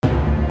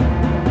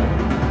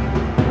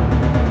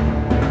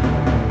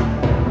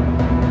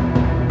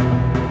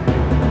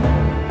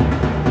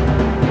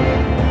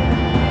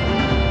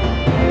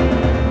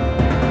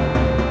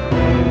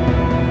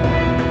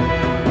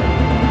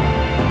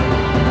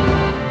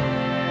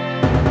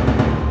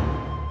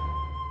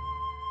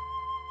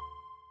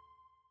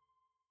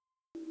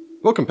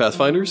Welcome,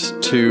 Pathfinders,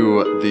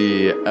 to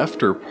the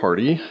After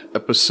Party,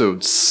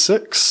 Episode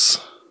 6,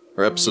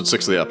 or Episode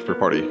 6 of the After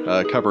Party,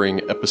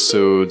 covering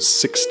Episodes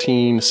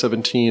 16,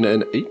 17,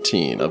 and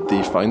 18 of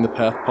the Find the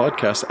Path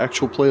podcast,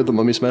 actual play of the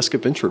Mummy's Mask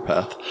Adventure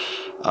Path.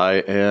 I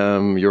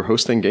am your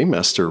host and game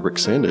master, Rick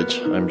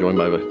Sandage. I'm joined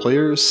by my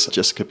players,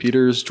 Jessica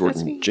Peters,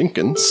 Jordan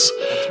Jenkins,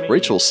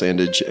 Rachel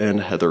Sandage, and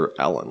Heather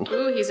Allen.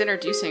 Ooh, he's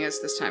introducing us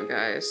this time,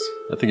 guys.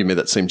 I think you made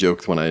that same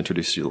joke when I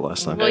introduced you the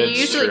last time. Well, you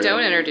usually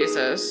don't introduce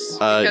us,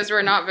 because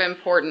we're not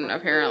important,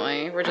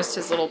 apparently. We're just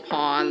his little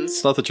pawns.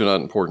 It's not that you're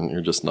not important, you're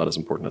just not as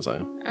important as I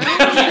am.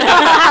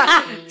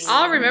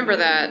 I'll remember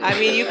that. I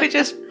mean, you could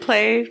just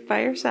play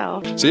by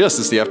yourself. So yes,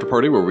 this is the After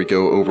Party where we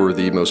go over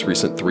the most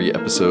recent 3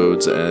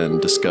 episodes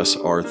and discuss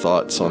our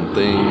thoughts on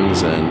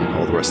things and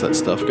all the rest of that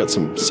stuff. We've got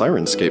some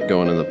Sirenscape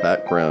going in the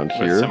background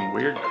here. With some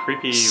weird,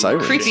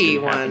 creepy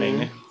one.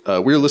 happening.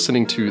 We're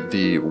listening to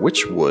the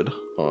Witchwood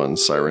on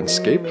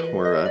Sirenscape.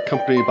 We're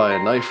accompanied by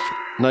a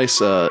nice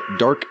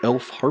dark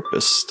elf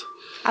harpist.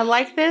 I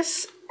like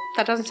this.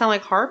 That doesn't sound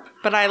like harp,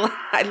 but I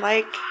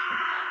like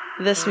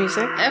this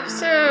music.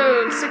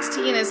 Episode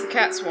 16 is the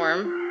Cat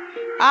Swarm.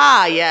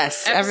 Ah,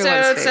 yes.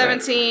 Episode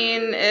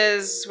 17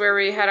 is where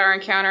we had our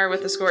encounter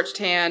with the Scorched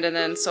Hand and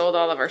then sold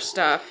all of our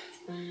stuff.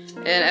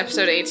 And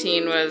episode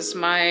 18 was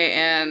my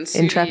and Sudi's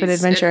Intrepid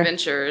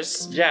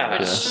Adventures. Yeah.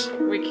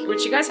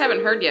 Which you guys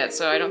haven't heard yet,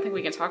 so I don't think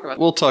we can talk about that.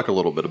 We'll talk a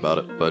little bit about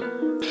it,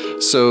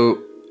 but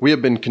so we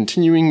have been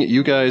continuing.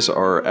 You guys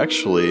are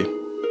actually,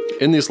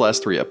 in these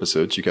last 3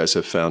 episodes, you guys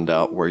have found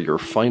out where your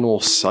final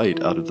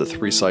site out of the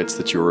 3 sites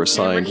that you were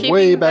assigned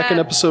way back in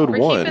episode 1.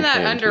 We're keeping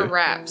that under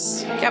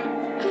wraps. Yep.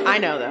 I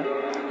know,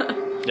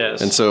 though.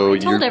 Yes. And so I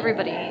told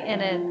everybody in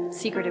a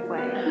secretive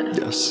way.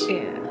 Yes.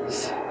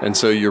 Yes. And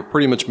so you're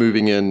pretty much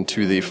moving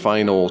into the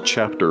final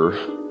chapter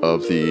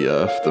of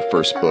the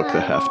first book, The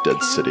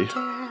Half-Dead City.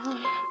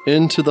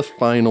 Into the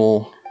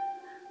final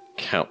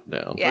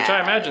countdown. Yeah. Which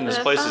I imagine this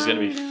place is going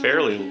to be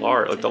fairly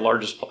large, like the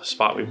largest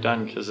spot we've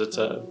done, because it's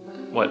a,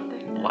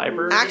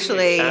 library?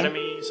 Actually,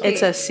 Academy? Something?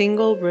 it's a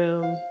single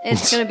room.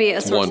 It's going to be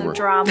a source one of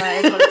drama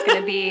is what it's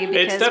going to be.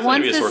 Because definitely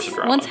once be a source of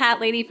drama. Once Hat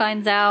Lady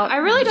finds out... I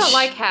really don't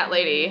like Hat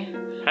Lady.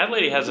 Hat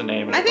Lady has a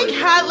name. I think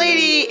Hat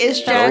Lady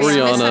is just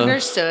Oriana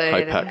misunderstood.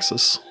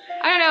 Hypaxis.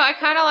 I don't know. I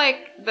kind of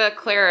like the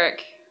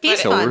cleric. He's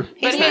Kill her. fun.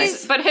 He's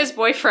nice. But his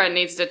boyfriend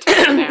needs to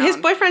tone down. His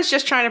boyfriend's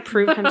just trying to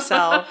prove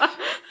himself,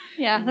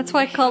 Yeah, that's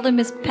why I called him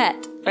his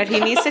pet. but he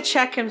needs to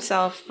check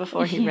himself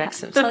before he wrecks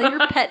himself. Tell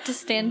your pet to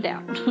stand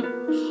down.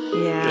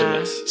 Yeah.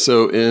 Goodness.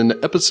 So in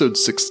episode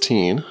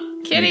 16,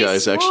 Kitty you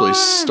guys actually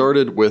Swarm.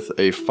 started with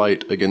a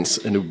fight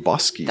against an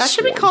Uboski That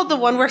should be swarm. called the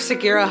one where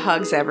Sagira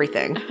hugs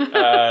everything.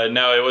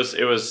 No, it was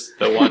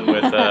the one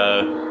with,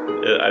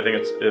 I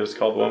think it was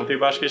called the one with the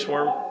Ubashki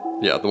Swarm.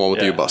 Yeah, the one with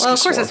the Yeah. Uboski Well, of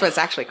course swarm. that's what it's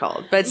actually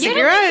called. But Yeah, I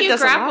Sagira don't think you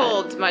does a lot.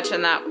 grappled much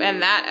in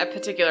that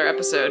particular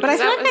episode. But I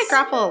 'cause feel that like I was-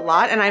 grapple a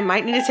lot, and I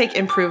might need to take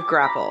improved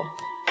grapple.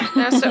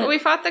 No, so we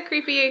fought the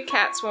creepy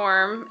cat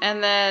swarm,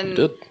 and then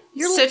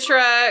You did.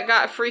 Citra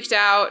got freaked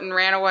out and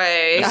ran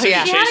away. And Oh, so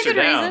yeah. you She had a chased her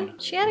good down. reason.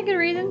 She had a good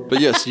reason. But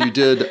yes, you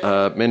did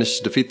manage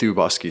to defeat the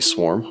Uboski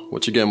swarm,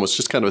 which again was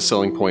just kind of a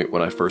selling point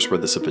when I first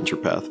read this adventure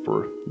path.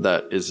 For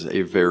that is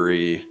a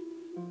very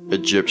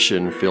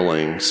Egyptian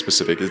feeling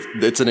specific.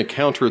 It's an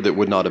encounter that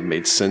would not have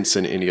made sense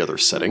in any other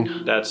setting.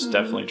 That's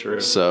definitely true.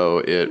 So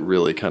it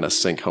really kind of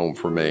sank home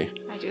for me.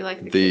 I do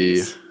like the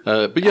kitties.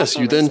 But yes,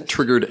 you then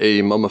triggered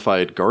a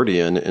mummified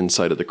guardian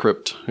inside of the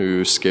crypt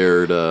who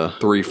scared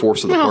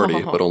 3/4 of the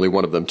party, but only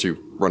one of them to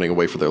running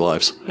away for their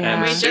lives.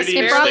 And We just Sudi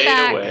barely- Brought stayed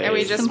back away. and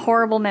we just some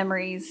horrible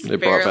memories. They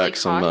brought Barely back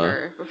some. caught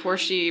her before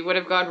she would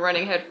have gone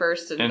running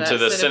headfirst into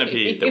the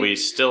centipede that we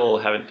still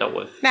haven't dealt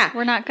with. Nah.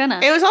 We're not gonna.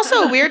 It was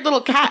also a weird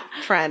little cat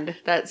friend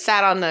that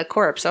sat on the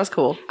corpse. That was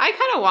cool. I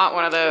kind of want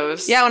one of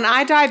those. Yeah, when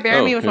I die,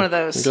 bury me with yeah. one of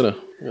those. I got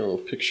a little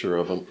picture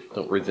of him.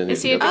 Don't read any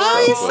Is of he the other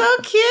adorable? Oh, he's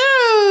stuff,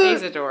 so cute.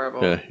 He's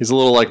adorable. but- yeah, he's a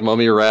little like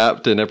mummy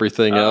wrapped and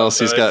everything else.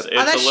 So He's got. it's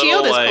that a little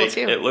shield is cool, like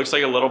too. it looks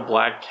like a little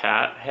black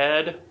cat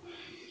head,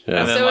 Yeah.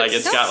 and then So like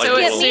it's- it's got like so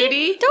it's little,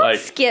 Sudi? Don't like-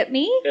 skip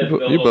me. the You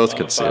little both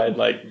could see it. mummified,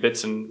 like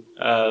bits and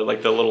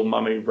like the little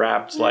mummy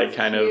wrapped like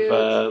kind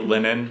of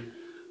linen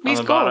on He's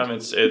the cool. bottom.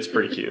 It's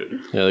pretty cute.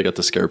 Yeah, they got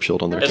the scarab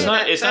shield on there It's too.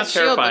 not That shield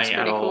terrifying looks at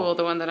pretty all. cool,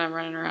 the one that I'm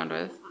running around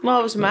with. Well,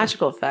 it was a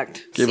magical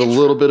effect. Gave a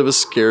little bit of a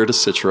scare to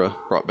Citra.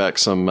 Brought back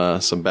some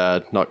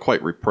bad, not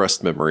quite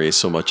repressed memories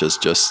so much as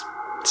just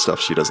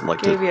stuff she doesn't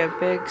like Gave to. you a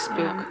big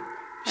spook.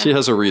 She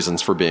has her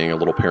reasons for being a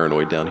little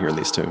paranoid down here in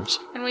these tombs.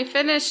 And we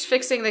finished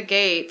fixing the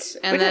gate,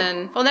 and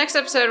then, next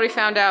episode we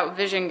found out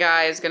Vision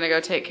Guy is going to go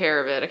take care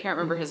of it. I can't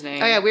remember his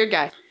name. Oh, yeah, weird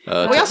guy.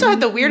 We also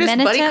had the weirdest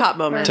Menatep? buddy cop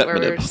moment where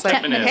Tetmanib. we're just like,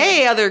 Tetmanib.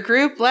 hey, other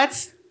group,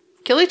 let's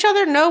kill each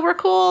other? No, we're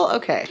cool?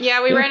 Okay.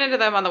 Yeah, we ran into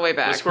them on the way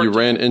back. You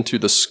ran into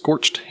the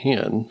Scorched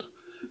Hand,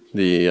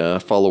 the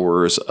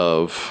followers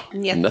of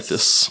Yes.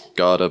 Nethys,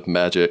 god of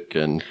magic,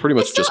 and pretty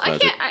much just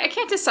magic. I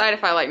can't decide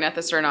if I like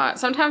Nethys or not.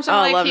 Sometimes I'm Oh,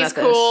 I like, love he's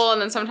Nethys. cool,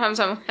 and then sometimes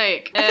I'm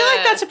like, I feel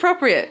like that's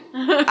appropriate.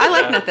 I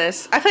like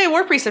Nethys. I play a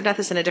War Priest of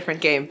Nethys in a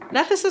different game.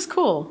 Nethys is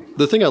cool.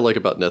 The thing I like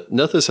about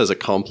Nethys has a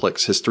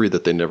complex history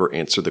that they never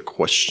answer the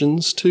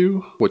questions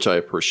to, which I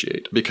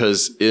appreciate.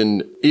 Because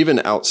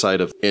even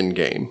outside of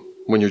Endgame,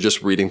 when you're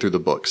just reading through the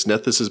books,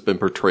 Nethys has been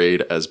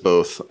portrayed as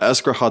both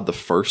Asgrahad the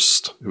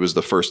First, who was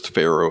the first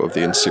pharaoh of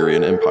the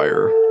Assyrian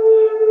Empire.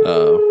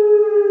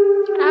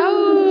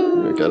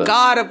 I gotta-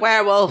 God of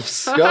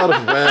werewolves. God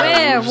of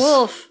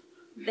werewolves.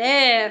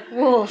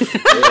 Werewolf. Is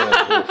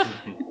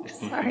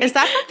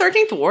that from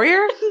 13th Warrior?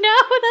 No,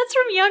 that's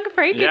from Young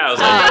Frankenstein. Yeah, I was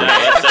like,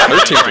 that's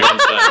definitely 13th.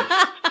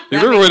 Frankenstein. You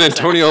remember when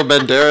Antonio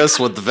Banderas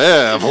with the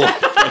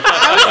werewolf?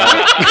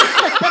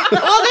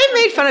 Well, they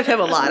made fun of him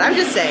a lot. I'm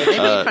just saying. They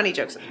made funny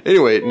jokes.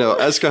 Anyway, no,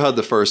 Asgahad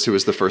the First, who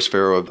was the first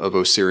pharaoh of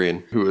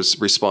Osirian, who was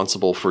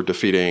responsible for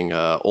defeating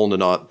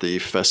Olnanot the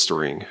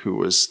Festering, who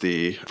was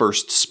the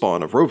first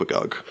spawn of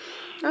Rovagog.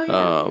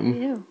 Oh,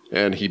 yeah.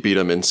 And he beat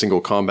him in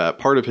single combat.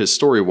 Part of his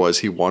story was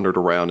he wandered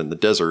around in the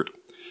desert,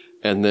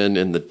 and then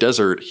in the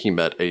desert he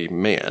met a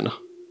man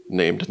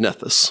named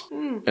Nethys.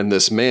 And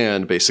this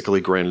man basically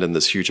granted him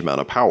this huge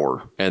amount of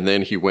power. And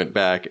then he went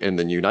back and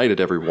then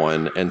united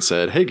everyone and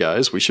said, hey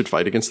guys, we should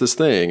fight against this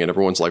thing. And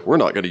everyone's like, we're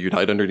not going to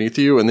unite underneath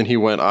you. And then he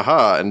went,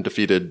 aha, and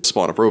defeated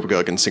Spawn of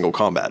Rovagug in single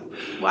combat.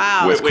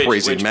 Wow. With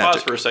crazy Pause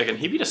magic. for a second.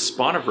 He beat a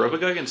spawn of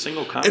Rovagug in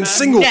single combat? In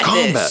single Nethys.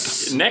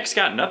 combat. Neck's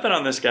got nothing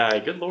on this guy.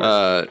 Good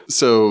lord.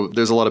 So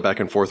there's a lot of back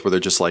and forth where they're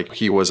just like,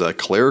 he was a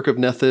cleric of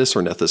Nethys,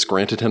 or Nethys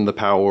granted him the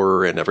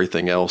power and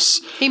everything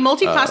else. He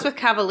multi-classed with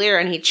Cavalier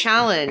and he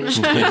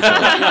challenged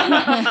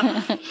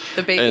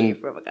the baby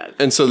Rovagug.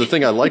 And so the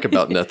thing I like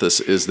about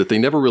Nethys is that they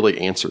never really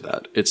answer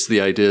that. It's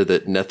the idea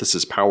that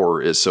Nethys'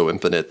 power is so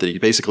infinite that he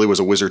basically was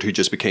a wizard who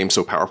just became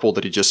so powerful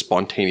that he just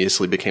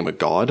spontaneously became a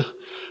god.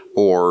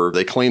 Or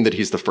they claim that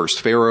he's the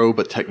first pharaoh,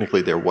 but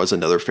technically there was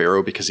another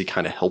pharaoh because he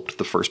kind of helped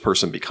the first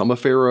person become a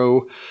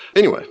pharaoh.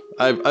 Anyway,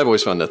 I've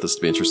always found Nethys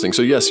to be interesting.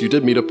 So yes, you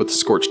did meet up with the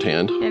Scorched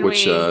Hand, And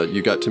which we-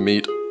 you got to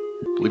meet.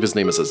 I believe his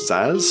name is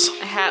Azaz.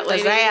 a hat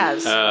lady.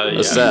 Pizzazz. Yeah.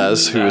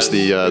 Azaz, who is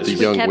the We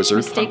young kept wizard.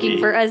 mistaking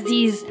for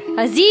Aziz.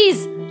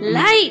 Aziz,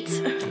 light.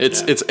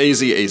 It's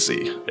AZ.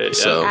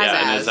 So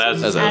yeah, and Azaz.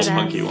 Azaz is Azaz. the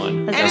monkey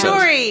one. And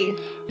Dory.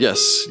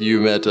 yes,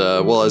 you met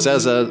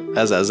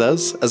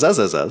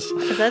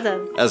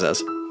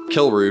Azaz,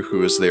 Kelru,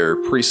 who is their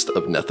priest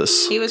of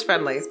Nethys. He was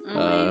friendly.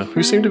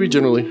 Who seem to be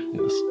generally,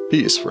 yes,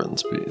 peace,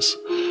 friends, peace.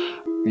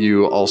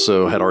 You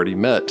also had already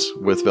met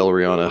with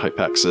Valeriana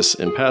Hypaxis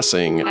in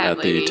passing Hat at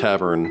the lady.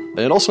 tavern,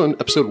 and also in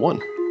episode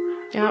 1.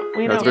 Yeah,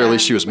 we Or at the very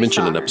least, she was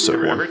mentioned in episode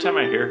 1. Every time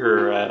I hear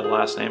her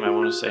last name, I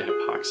want to say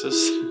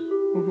Hypoxis.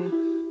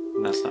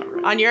 And that's not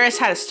right. Onuris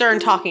had a stern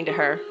talking to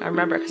her. I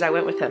remember because I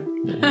went with him.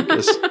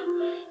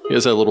 You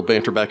guys had a little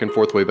banter back and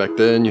forth way back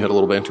then. You had a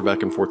little banter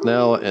back and forth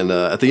now. And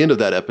at the end of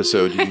that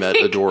episode, you met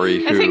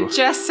Adori, I who... think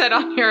Jess said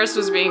Onuris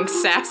was being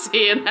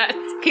sassy in that.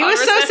 He was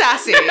so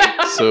sassy.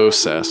 So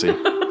sassy.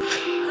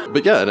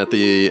 But yeah, and at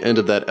the end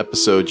of that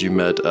episode, you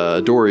met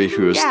Dory,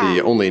 who is Yeah.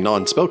 the only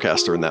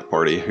non-spellcaster in that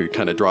party, who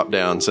kind of dropped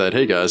down and said,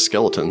 hey guys,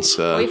 skeletons.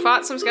 We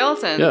fought some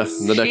skeletons. Yeah,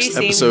 in the She next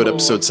seemed episode, cool.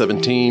 episode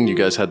 17, you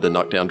guys had the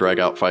knockdown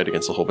drag-out fight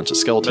against a whole bunch of But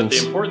skeletons.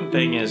 the important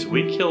thing is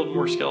we killed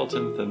more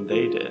skeletons than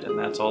they did, and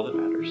that's all that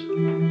matters.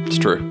 It's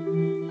true.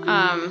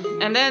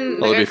 And then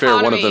Well, the to be fair,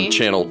 one of them economy-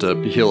 channeled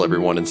to heal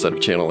everyone instead of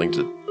channeling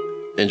to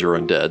injure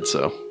undead,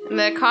 so...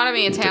 The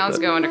economy in take town's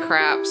that. going to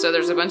crap, so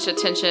there's a bunch of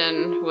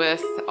tension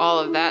with all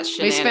of that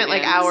shit. We spent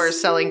like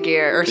hours selling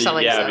gear or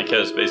selling Yeah, stuff.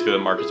 because basically the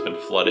market's been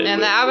flooded.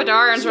 And the with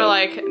Abadarans were stuff.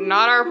 like,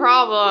 not our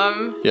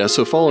problem. Yeah,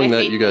 so following I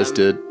that, hate you guys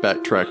them. did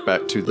backtrack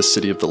back to the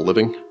City of the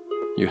Living.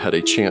 You had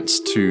a chance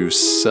to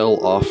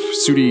sell off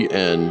Sudi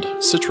and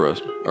Citra,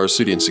 or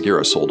Sudi and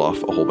Sagira sold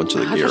off a whole bunch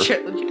of the Oh, gear.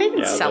 shit. You didn't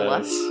Yeah, sell the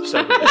us.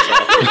 separate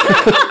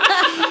itself.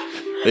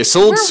 They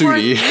sold We're worth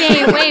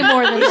Sudi. way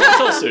more than It's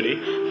that. still Sudi.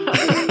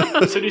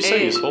 Sudi's so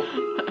Hey. useful.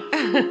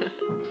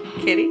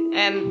 Kitty.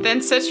 And then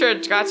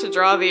Citra got to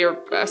draw the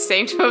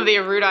Sanctum of the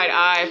Erudite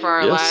Eye for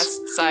our Yes.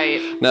 last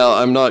sight. Now,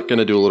 I'm not going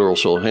to do a literal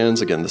show of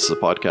hands. Again, this is a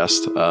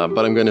podcast,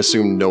 but I'm going to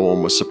assume no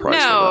one was surprised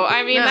No, by that.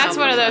 I mean, No, that's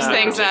one of those not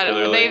things that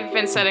particularly. they've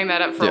been setting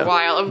that up for Yeah. a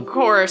while. Of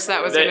course,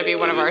 that was going to be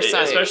one of our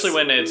sites. Especially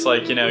when it's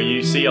like,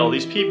 you see all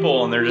these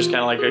people and they're just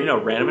kind of like,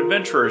 random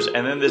adventurers.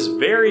 And then this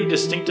very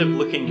distinctive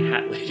looking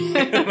hat lady.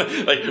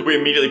 Like, we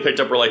immediately picked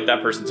up, we're like,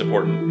 that person's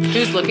important.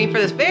 Who's looking for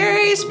this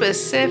very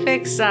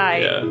specific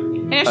site? Yeah.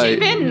 And if she'd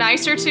been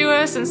nicer to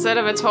us instead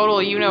of a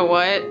total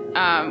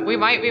you-know-what, we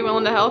might be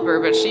willing to help her,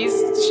 but she's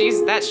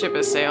that ship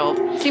has sailed.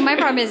 See, my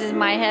problem is in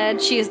my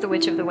head, she is the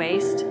Witch of the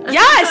Waste.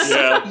 Yes!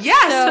 Yeah.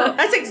 Yes! So-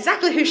 That's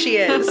exactly who she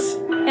is.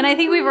 And I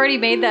think we've already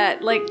made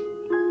that, like,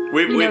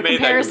 We've made that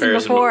comparison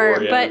before.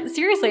 Yeah. But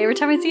seriously, every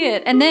time I see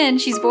it. And then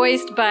she's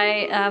voiced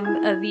by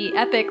the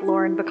epic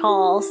Lauren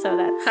Bacall, so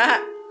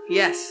that's...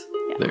 Yes.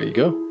 There you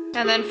go.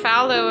 And then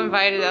Faldo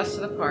invited us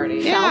to the party.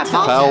 Yeah,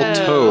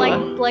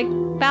 Falto.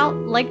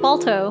 Like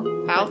Balto.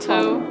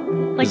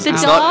 Falto. Like the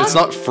It's dog.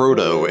 not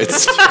Frodo.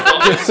 It's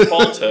It's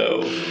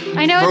Balto.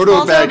 I know Frodo it's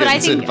Balto, but I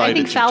Baggins think invited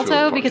you to a Falto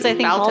party. because I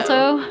think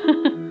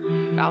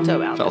Falto. Balto.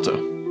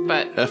 Falto.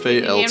 But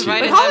F-A-L-T. he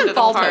invited We call them him to the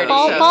Falto. party.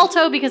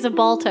 Balto because of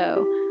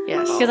Balto.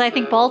 Yes. Because I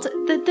think Balto,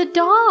 the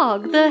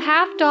dog, the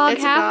half dog,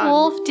 It's a half dog.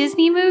 wolf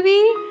Disney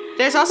movie,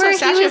 There's also where a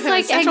statue he of was him in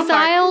like Central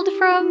Park. exiled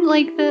from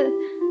like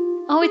the.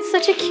 Oh, it's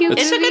such a cute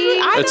It's- It's a good movie.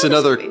 movie. I It's know this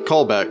another movie.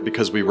 callback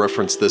because we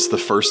referenced this the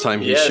first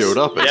time he Yes. showed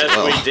up as Yes,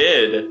 well. we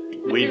did.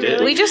 We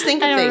did. We just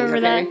think of I don't things,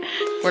 remember okay?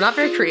 We're not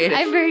very creative.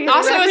 I'm very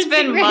Also, it's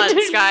been referencing months,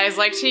 random- guys.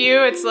 Like, to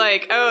you, it's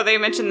like, oh, they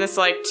mentioned this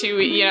like 2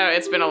 weeks.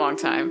 It's been a long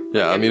time.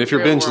 Yeah, I In mean, if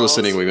you're real binge world.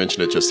 listening, we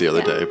mentioned it just the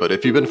other day. But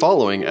if you've been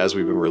following as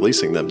we've been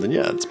releasing them, then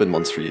yeah, it's been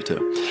months for you too.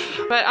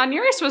 But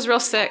Onuris was real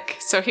sick,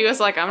 so he was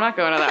like, I'm not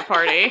going to that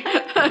party.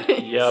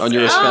 Yep.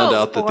 Onuris found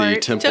out that the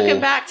sport. temple, Took him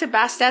back to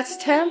Bastat's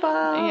temple.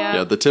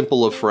 yeah, the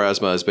temple of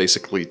Pharasma is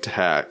basically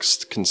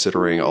taxed,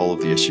 considering all of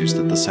the issues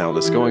that the sound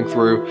is going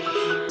through.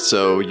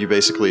 So you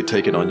basically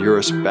taken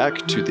Onuris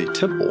back to the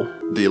temple.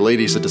 The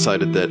ladies had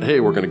decided that, hey,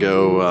 we're going to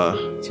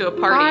go To a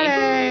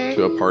party.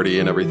 to a party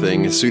and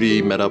everything.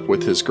 Sudi met up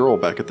with his girl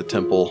back at the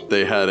temple.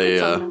 They had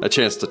a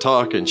chance to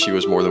talk, and she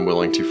was more than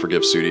willing to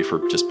forgive Sudi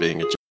for just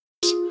being a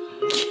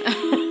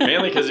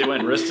Mainly because he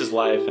went and risked his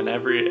life, and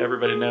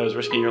everybody knows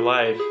risking your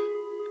life.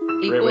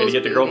 Great way to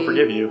get the girl to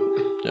forgive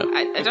you.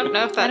 I don't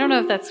know if that. I don't know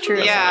if that's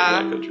true.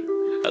 Yeah. Exactly true.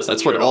 That's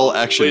That's not what true at all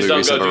action Please don't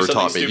movies go have do ever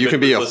something taught me. You stupid can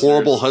be a with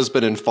horrible listeners.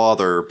 husband and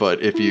father,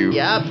 but if you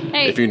Yep.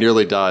 Hey, if you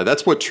nearly die,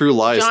 that's what True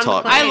Lies John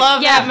taught me. McClane. I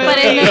love yeah, that movie.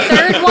 but in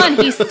the third one,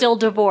 he's still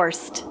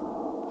divorced.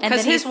 And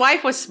Because then his he's-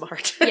 wife was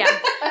smart. Yeah.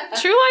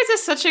 True Lies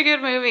is such a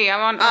good movie.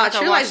 I'm gonna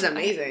True go Lies is watch-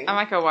 amazing. I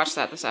might go watch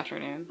that this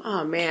afternoon.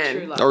 Oh, man.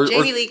 True Lies. Or-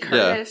 Jamie Lee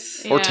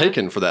Curtis. Yeah. Or Yeah.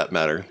 Taken, for that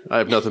matter. I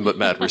have nothing but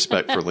mad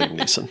respect for Liam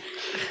Neeson.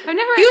 I've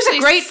never. He was actually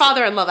a great s-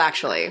 father in Love,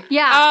 actually,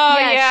 Yeah. Oh,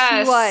 yes,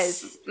 yes. he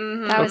was.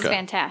 Mhm. That was Okay.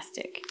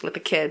 fantastic. with the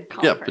kid.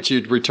 Yeah, but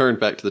you'd returned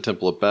back to the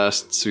Temple of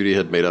Bast. Sudi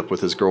had made up with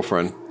his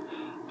girlfriend.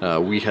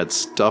 We had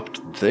stopped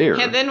there.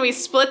 And then we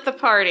split the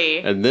party.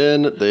 And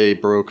then they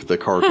broke the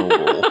cardinal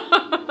rule.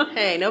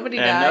 Hey, nobody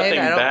And died. nothing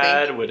I don't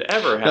bad think. would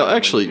ever happen. No,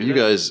 actually, when you do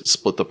that. guys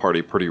split the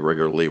party pretty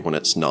regularly when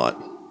it's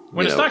not,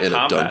 When it's not in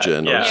combat, a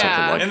dungeon or yeah. something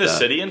Yeah. like in that. the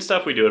city and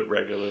stuff, we do it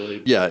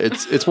regularly. Yeah,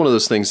 it's one of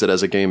those things that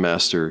as a game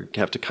master, you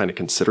have to kind of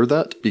consider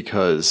that,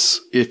 because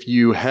if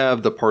you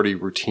have the party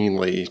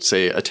routinely,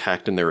 say,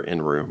 attacked in their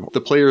in-room,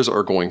 the players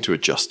are going to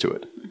adjust to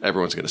it.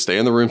 Everyone's going to stay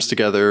in the rooms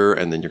together,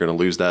 and then you're going to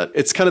lose that.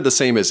 It's kind of the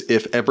same as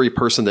if every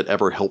person that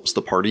ever helps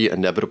the party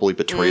inevitably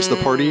betrays the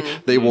party,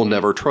 they will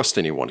never trust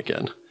anyone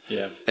again.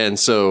 Yeah. And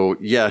so,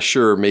 yeah,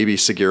 sure, maybe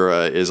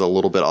Segura is a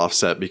little bit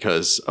offset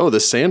because, oh,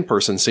 this sand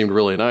person seemed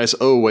really nice.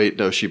 Oh, wait,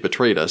 no, she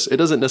betrayed us. It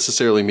doesn't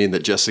necessarily mean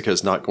that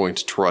Jessica's not going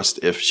to trust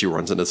if she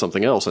runs into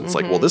something else. And it's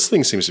like, well, this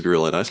thing seems to be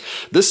really nice.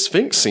 This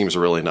Sphinx seems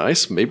really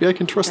nice. Maybe I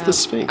can trust this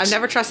Sphinx. I'm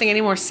never trusting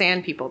any more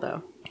sand people,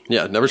 though.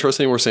 Yeah, never trust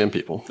any more sand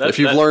people. That- If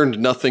you've that- learned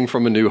nothing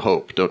from A New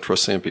Hope, don't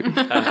trust sand people.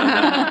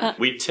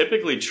 We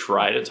typically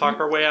try to talk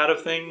our way out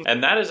of things,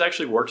 and that has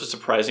actually worked a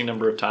surprising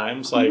number of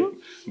times, like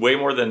way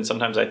more than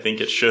sometimes I think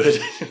it should.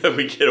 That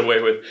we get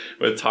away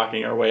with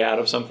talking our way out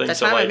of something. That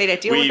so time I like made a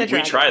deal we with a we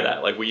dragon. try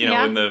that, like we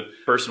Yeah. when the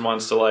person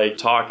wants to like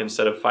talk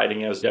instead of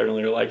fighting us,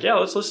 generally are like, yeah,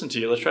 let's listen to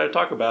you, let's try to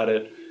talk about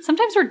it.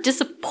 Sometimes we're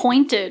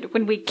disappointed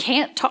when we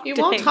can't talk You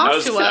to won't things. talk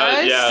to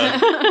us.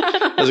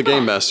 Yeah. As a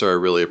game master, I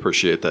really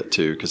appreciate that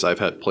too, because I've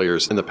had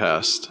players in the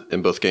past,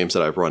 in both games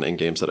that I've run and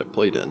games that I've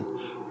played in,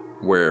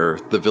 where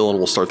the villain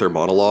will start their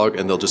monologue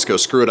and they'll just go,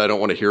 screw it, I don't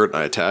want to hear it, and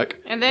I attack.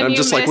 And then I'm you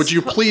just like, miss- would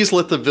you please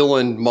let the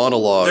villain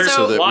monologue There's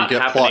so a that we lot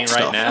get happening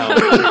plot right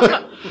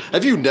stuff? now.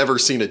 Have you never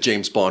seen a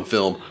James Bond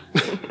film?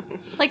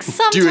 Like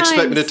sometimes, Do you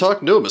expect me to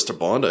talk? No, Mr.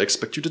 Bond, I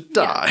expect you to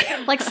die.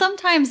 Like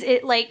sometimes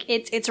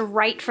it's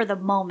right for the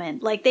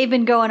moment. Like they've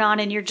been going on,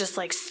 and you're just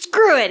like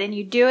screw it, and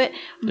you do it.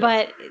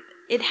 But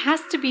it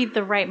has to be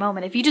the right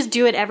moment. If you just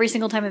do it every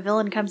single time a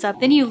villain comes up,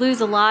 then you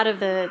lose a lot of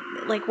the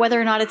like whether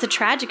or not it's a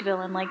tragic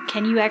villain. Like,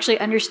 can you actually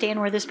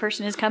understand where this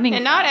person is coming And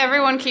from? not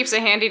everyone keeps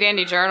a handy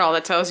dandy journal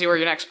that tells you where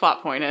your next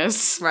plot point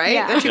is. Right?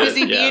 Yeah. They're too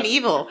busy Yeah. being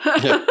evil.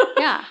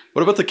 Yeah.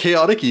 What about the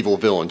chaotic evil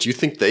villains? You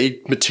think they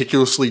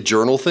meticulously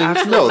journal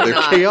things? No, they're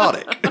not.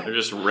 chaotic. They're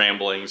just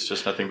ramblings,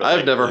 just nothing but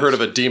I've never heard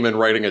of a demon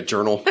writing a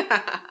journal.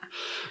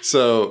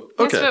 So,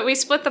 Yes, okay. but we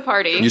split the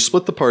party. You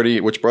split the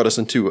party, which brought us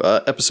into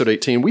episode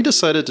 18. We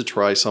decided to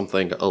try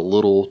something a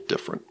little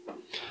different.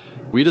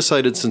 We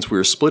decided since we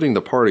were splitting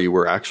the party,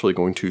 we're actually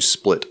going to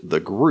split the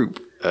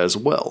group as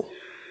well.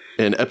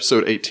 In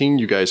episode 18,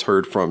 you guys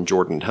heard from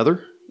Jordan and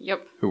Heather,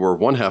 Yep. who were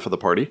one half of the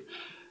party.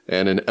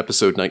 And in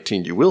episode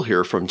 19, you will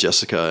hear from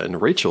Jessica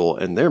and Rachel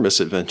and their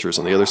misadventures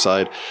on the other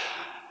side.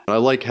 I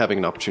like having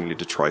an opportunity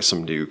to try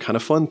some new kind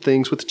of fun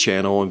things with the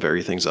channel and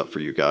vary things up for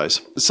you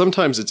guys.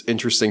 Sometimes it's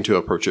interesting to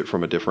approach it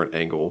from a different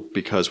angle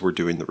because we're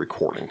doing the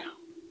recording.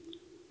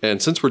 And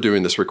since we're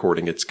doing this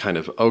recording, it's kind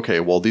of, okay,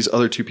 well, these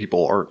other two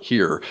people aren't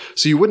here.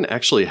 So you wouldn't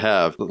actually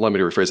have, let me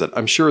rephrase that.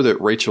 I'm sure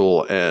that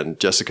Rachel and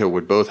Jessica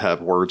would both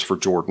have words for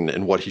Jordan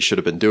and what he should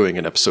have been doing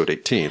in episode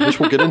 18, which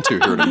we'll get into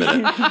here in a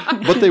minute.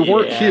 But they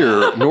weren't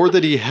here, nor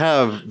did he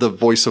have the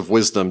voice of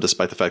wisdom,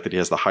 despite the fact that he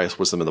has the highest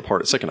wisdom in the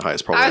party. Second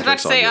highest, probably. I was about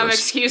to say, yours.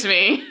 excuse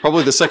me.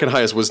 Probably the second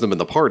highest wisdom in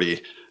the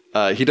party.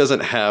 He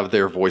doesn't have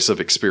their voice of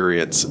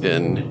experience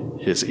in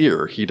his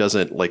ear. He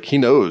doesn't, like, he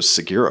knows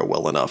Sagira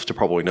well enough to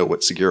probably know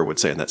what Sagira would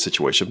say in that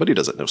situation, but he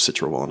doesn't know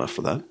Citra well enough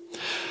for that.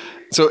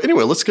 So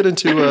anyway, let's get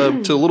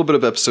into to a little bit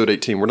of episode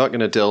 18. We're not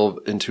going to delve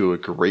into a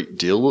great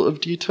deal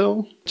of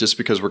detail, just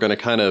because we're going to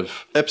kind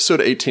of,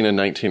 episode 18 and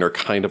 19 are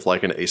kind of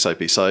like an A-side,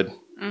 B-side.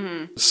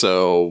 Mm-hmm.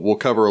 So we'll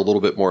cover a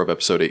little bit more of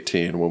episode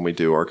 18 when we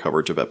do our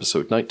coverage of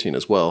episode 19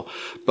 as well.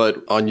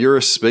 But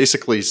Onuris,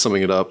 basically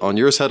summing it up,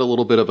 Onuris had a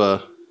little bit of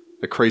a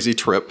crazy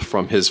trip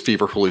from his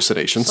fever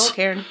hallucinations. So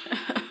Karen.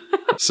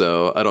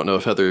 So I don't know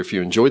if Heather, if you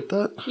enjoyed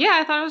that. Yeah,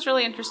 I thought it was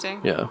really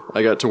interesting. Yeah,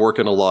 I got to work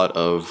in a lot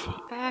of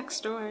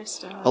backstory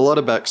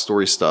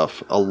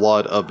stuff, a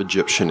lot of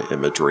Egyptian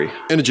imagery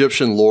and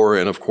Egyptian lore,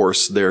 and of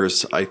course,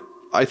 there's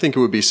I think it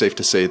would be safe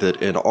to say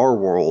that in our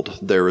world,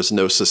 there is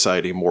no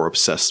society more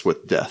obsessed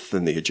with death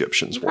than the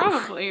Egyptians were.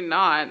 Probably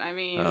not. I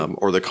mean...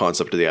 or the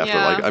concept of the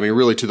afterlife. Yeah. I mean,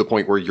 really to the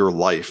point where your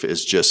life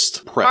is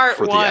just prep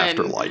for the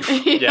afterlife.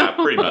 Yeah,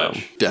 pretty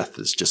much. Death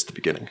is just the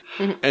beginning.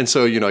 And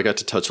so, I got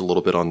to touch a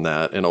little bit on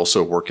that and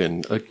also work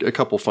in a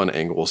couple fun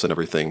angles and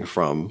everything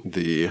from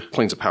the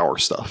Planes of Power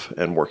stuff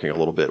and working a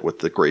little bit with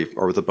the grave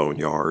or the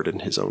boneyard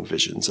and his own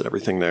visions and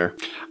everything there.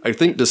 I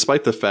think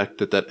despite the fact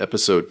that that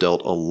episode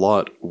dealt a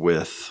lot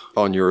with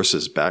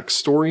Onuris'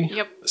 backstory.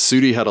 Yep.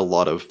 Sudi had a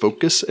lot of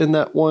focus in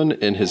that one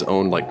and his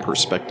own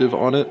perspective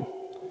on it.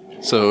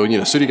 So,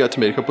 Sudi got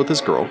to make up with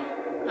his girl.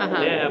 Uh-huh.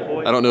 Yeah,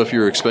 boy. I don't know if you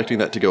were expecting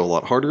that to go a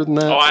lot harder than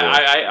that.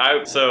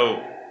 Oh, so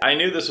I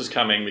knew this was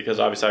coming because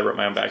obviously I wrote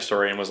my own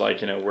backstory and was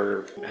like,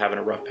 we're having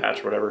a rough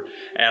patch or whatever.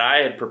 And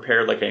I had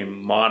prepared a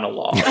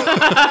monologue.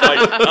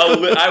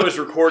 I was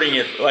recording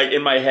it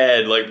in my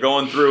head,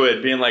 going through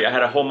it, being I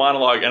had a whole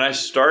monologue and I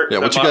start. Yeah,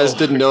 what you guys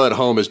didn't know at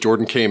home is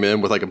Jordan came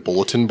in with a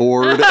bulletin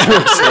board. And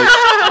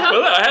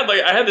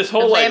I had this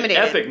whole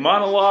epic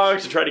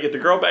monologue to try to get the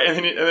girl back. And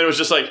then it was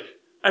just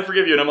I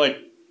forgive you. And I'm like,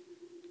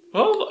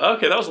 well,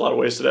 okay, that was a lot of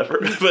wasted effort.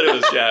 But it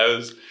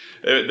was,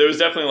 there was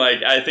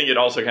definitely I think it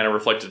also kind of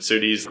reflected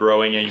Sudi's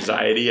growing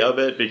anxiety of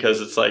it because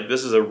it's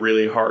this is a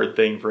really hard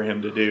thing for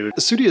him to do.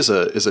 Sudi is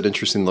an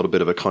interesting little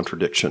bit of a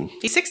contradiction.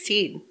 He's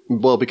 16.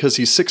 Well, because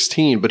he's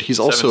 16, but he's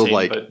also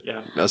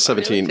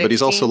 17, but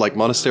he's also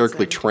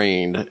monasterically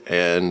trained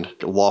and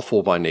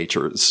lawful by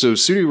nature. So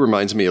Sudi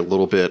reminds me a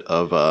little bit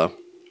of,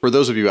 for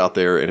those of you out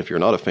there, and if you're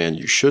not a fan,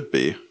 you should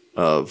be,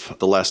 of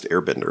The Last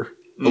Airbender.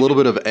 A little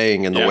bit of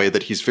Aang in the way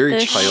that he's very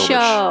childish.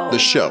 The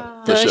show,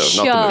 not the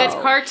movie. It's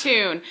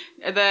cartoon,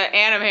 the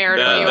anime or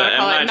whatever you want to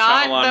call it.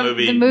 Not the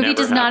movie. The movie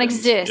does not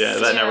exist. Yeah,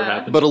 that never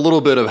happened. But a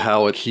little bit of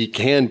how he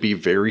can be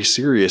very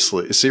serious,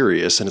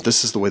 and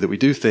this is the way that we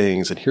do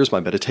things, and here's my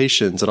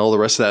meditations, and all the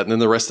rest of that. And then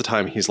the rest of the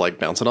time, he's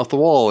bouncing off the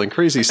wall and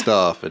crazy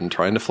stuff, and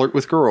trying to flirt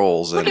with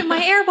girls. And, Look at my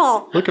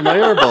airball. Look at my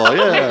airball,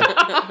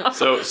 yeah.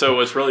 So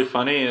what's really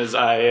funny is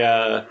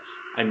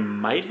I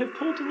might have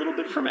pulled a little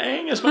bit from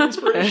Aang as my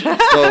inspiration.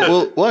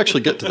 We'll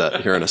actually get to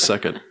that here in a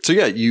second. So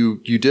yeah, you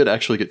did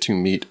actually get to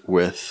meet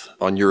with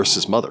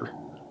Onuris' mother.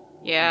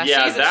 Yeah,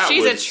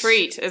 she's a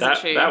treat, isn't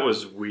she? That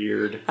was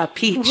weird. A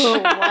peach.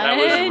 That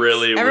was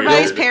really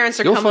Everybody's weird. parents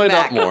are You'll coming find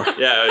back. out more.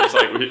 Yeah,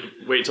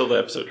 it's wait till the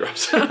episode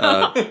drops.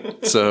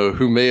 So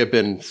who may have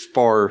been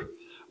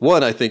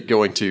I think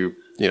going to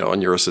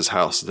Onuris'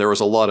 house. There was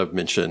a lot of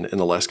mention in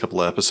the last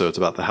couple of episodes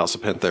about the House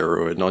of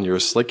Pantheru, and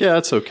Onuris is yeah,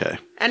 it's okay.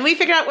 And we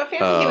figured out what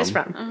family he was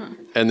from.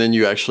 And then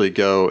you actually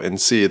go and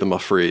see the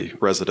Mufri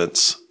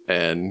residence,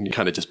 and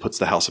kind of just puts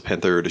the House of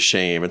Pantheru to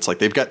shame. It's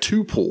they've got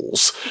 2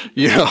 pools,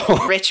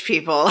 Rich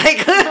people.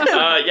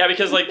 Yeah,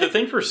 because the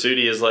thing for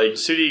Sudi is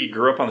Sudi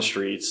grew up on the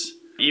streets.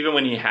 Even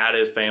when he had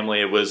a family,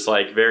 it was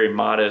very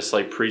modest,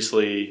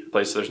 priestly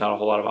place. So there's not a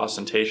whole lot of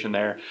ostentation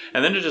there.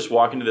 And then to just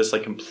walk into this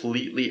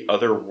completely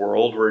other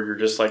world where you're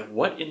just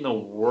what in the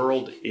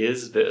world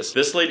is this?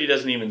 This lady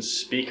doesn't even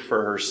speak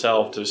for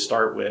herself to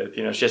start with.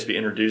 She has to be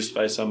introduced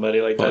by somebody.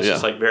 That's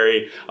just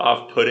very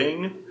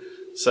off-putting.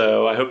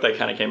 So I hope that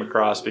kind of came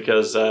across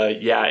because,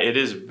 it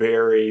is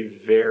very,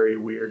 very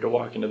weird to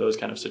walk into those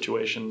kind of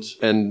situations.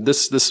 And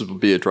this will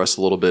be addressed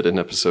a little bit in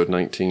episode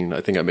 19.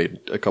 I think I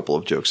made a couple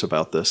of jokes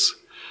about this.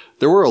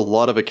 There were a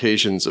lot of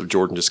occasions of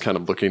Jordan just kind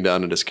of looking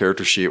down at his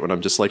character sheet when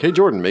I'm just hey,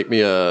 Jordan, make me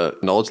a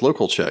knowledge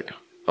local check.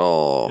 Oh.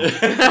 All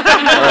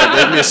right,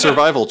 make me a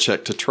survival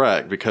check to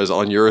track because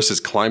Onuris has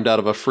climbed out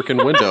of a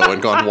freaking window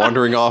and gone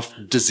wandering off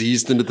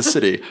diseased into the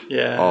city.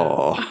 Yeah.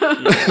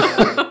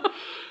 Oh.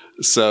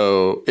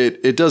 So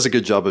it does a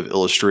good job of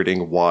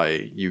illustrating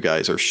why you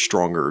guys are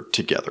stronger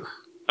together.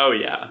 Oh,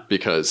 yeah.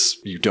 Because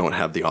you don't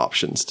have the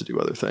options to do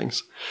other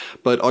things.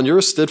 But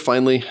Onuris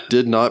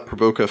did not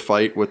provoke a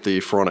fight with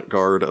the Pharaonic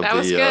guard of That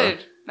was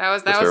good. That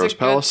was Pharaoh's a good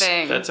palace.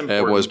 thing. That's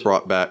important. And was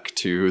brought back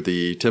to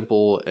the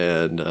temple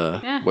and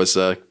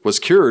was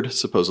cured,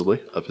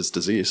 supposedly, of his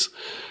disease.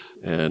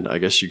 And I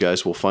guess you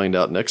guys will find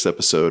out next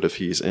episode if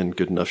he's in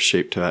good enough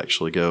shape to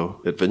actually go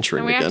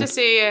adventuring And we again. have to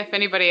see if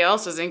anybody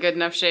else is in good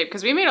enough shape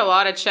because we made a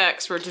lot of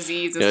checks for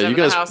disease and stuff you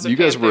in the house. you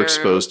guys were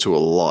exposed to a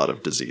lot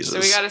of diseases. So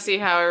we got to see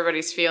how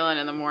everybody's feeling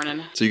in the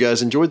morning. So you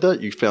guys enjoyed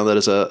that? You found that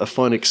as a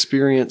fun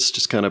experience,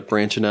 just kind of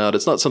branching out.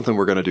 It's not something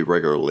we're going to do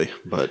regularly,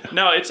 but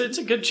No, it's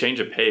a good change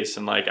of pace,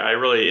 and like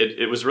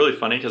it was really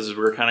funny because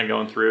we were kind of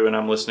going through, and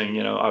I'm listening,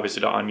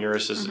 obviously to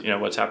Onuris is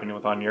what's happening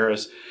with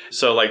Onuris.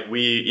 So like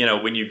we,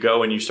 when you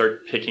go and you start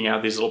picking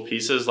out these little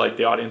pieces, like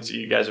the audience,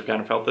 you guys have kind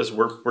of felt this.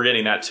 We're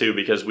getting that too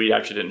because we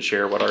actually didn't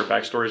share what our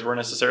backstories were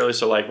necessarily.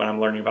 So like when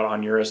I'm learning about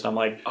Onuris, and I'm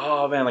like,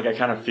 oh man, like I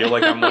kind of feel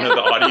like I'm one of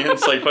the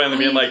audience, like finally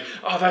being like,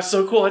 oh, that's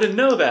so cool, I didn't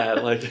know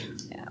that. Like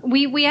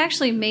We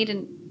actually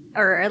made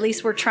or at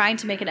least we're trying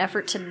to make an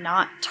effort to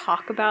not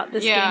talk about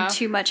this game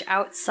too much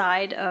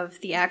outside of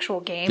the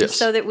actual game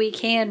so that we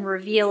can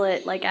reveal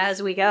it like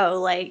as we go.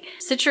 Like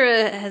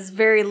Citra has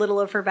very little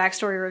of her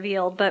backstory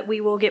revealed, but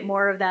we will get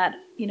more of that,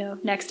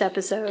 next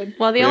episode.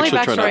 Well, the we only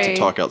actually try not to backstory.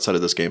 talk outside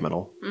of this game at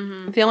all.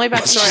 The only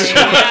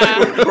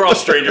backstory. we're all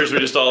strangers. We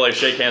just all like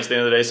shake hands at the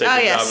end of the day, say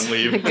good job, and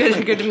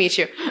leave. Good to meet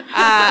you.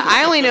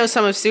 I only know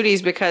some of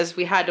Sudi's because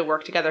we had to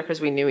work together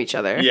because we knew each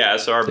other. Yeah,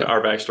 so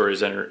our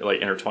backstories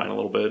intertwine a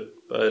little bit,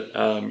 but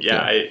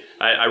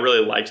I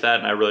really liked that,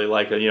 and I really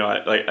like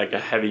a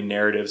heavy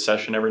narrative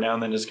session every now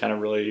and then is kind of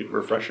really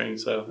refreshing.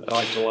 So I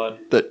liked it a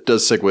lot. That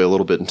does segue a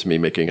little bit into me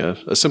making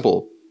a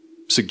simple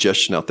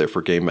suggestion out there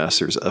for game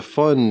masters. A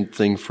fun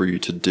thing for you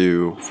to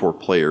do for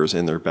players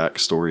in their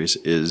backstories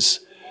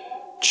is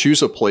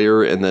choose a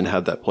player and then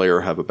have that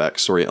player have a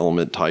backstory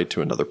element tied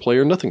to another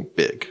player. Nothing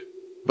big,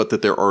 but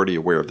that they're already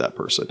aware of that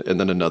person, and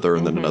then another,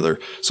 and then another.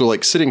 So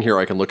like sitting here,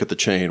 I can look at the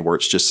chain where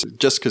it's just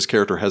Jessica's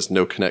character has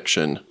no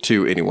connection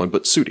to anyone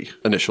but Sudi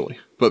initially.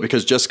 But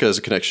because Jessica has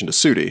a connection to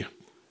Sudi,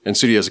 and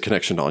Sudi has a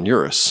connection to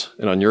Onuris,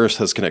 and Onuris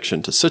has a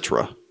connection to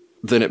Citra,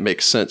 then it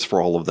makes sense for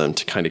all of them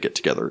to kind of get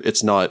together.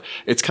 It's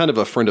kind of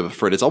a friend of a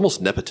friend. It's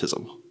almost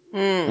nepotism.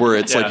 Where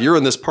it's like you're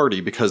in this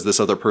party because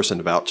this other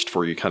person vouched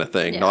for you kind of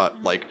thing.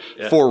 Not like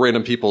four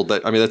random people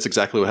that's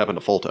exactly what happened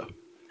to Folto.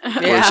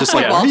 Where it's just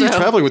like, why are you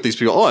traveling with these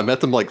people? Oh, I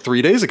met them like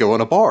 3 days ago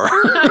in a bar.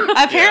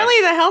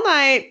 Apparently the Hell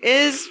Knight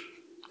is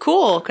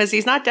cool because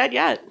he's not dead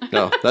yet.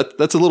 No,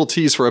 that's a little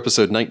tease for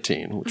episode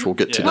 19, which we'll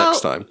get to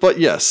next time. But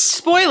yes.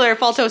 Spoiler,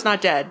 Falto's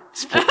not dead.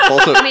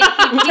 Folto, I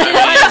mean, he did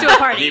invite us to a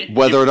party.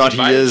 whether or not he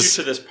Invited is...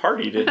 you to this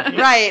party, didn't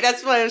he? Right,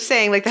 that's what I was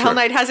saying. Like, the Hell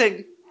Knight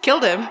hasn't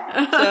killed him.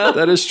 So.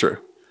 That is true.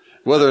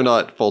 Whether or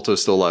not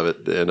Folto's still alive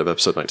at the end of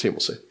episode 19, we'll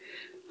see.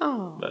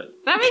 Oh.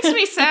 That makes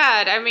me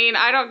sad. I mean,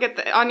 I don't get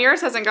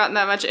Onuris hasn't gotten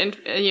that much,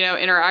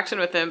 interaction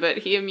with him, but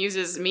he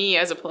amuses me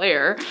as a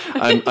player.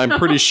 I'm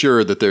pretty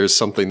sure that there's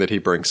something that he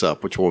brings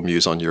up which will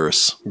amuse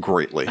Onuris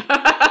greatly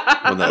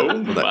when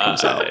that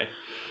comes out.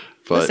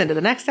 But, Listen to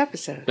the next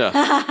episode.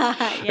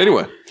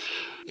 Anyway,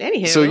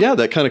 Anywho. so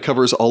that kind of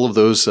covers all of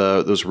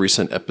those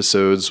recent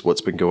episodes,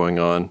 what's been going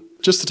on.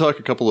 Just to talk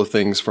a couple of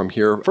things from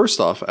here. First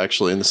off,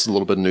 actually, and this is a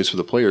little bit of news for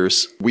the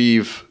players,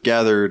 we've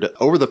gathered,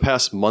 over the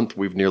past month,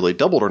 we've nearly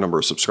doubled our number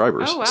of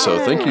subscribers. Oh, wow. So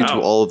thank you to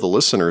all of the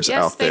listeners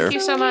out there. Yes, thank you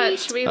so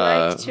much. We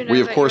like to know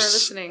We, of that course, you're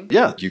listening.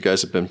 yeah, you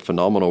guys have been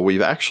phenomenal.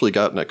 We've actually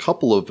gotten a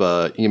couple of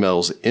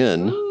emails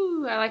in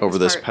Ooh, I like over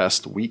this part.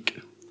 past week.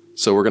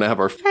 So we're going to have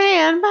our...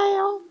 Fan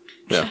mail.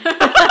 Yeah.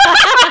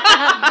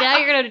 Now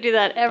you're going to do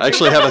that every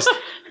Actually have us...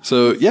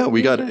 So, yeah,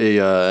 we got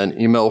an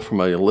email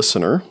from a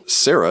listener,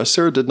 Sarah.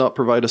 Sarah did not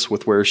provide us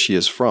with where she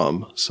is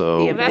from,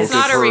 so... Yeah, That's we'll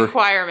not give a her-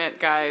 requirement,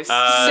 guys.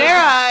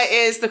 Sarah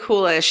is the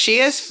coolest. She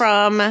is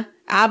from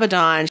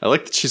Abaddon. I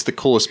like that she's the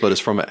coolest, but is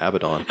from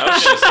Abaddon. I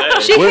was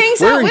gonna say. She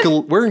hangs out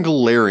with... Where in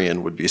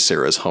Galarian would be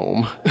Sarah's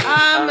home?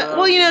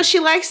 Well, she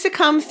likes to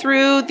come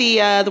through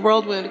the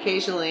World Wound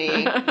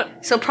occasionally.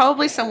 So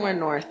probably somewhere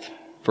north.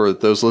 For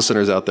those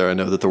listeners out there, I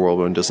know that the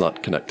Whirlwind does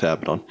not connect to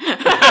Abaddon.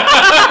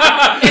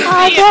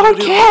 I don't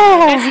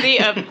care. It's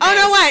the Oh,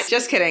 no, what?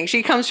 Just kidding.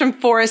 She comes from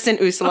Forest and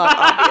Usalop,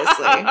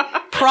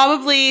 obviously.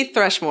 Probably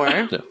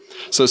Thrushmore. Yeah.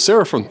 So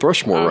Sarah from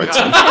Thrushmore writes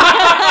in.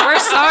 We're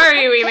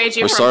sorry we made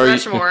you We're from sorry.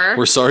 Thrushmore.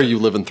 We're sorry you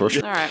live in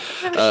Thrushmore. All right.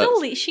 She'll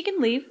leave. She can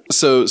leave.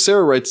 So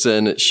Sarah writes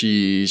in.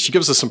 She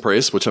gives us some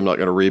praise, which I'm not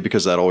going to read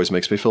because that always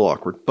makes me feel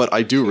awkward. But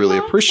I do really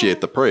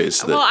appreciate the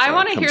praise. That, Well, I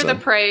want to comes hear the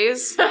in.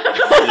 praise. Yeah,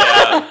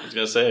 I was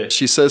gonna say.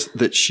 She says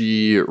that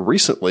she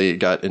recently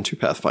got into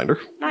Pathfinder,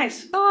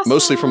 Nice.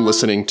 mostly from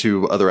listening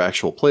to other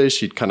actual plays.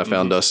 She'd kind of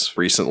found us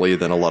recently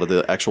than a lot of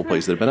the actual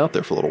plays that have been out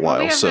there for a little We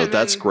while. haven't So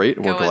that's been great,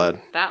 and we're going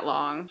glad. that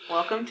long.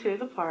 Welcome to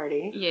the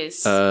party.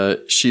 Yes.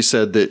 She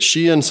said that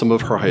she and some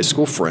of her high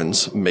school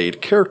friends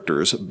made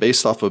characters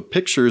based off of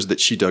pictures that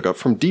she dug up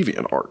from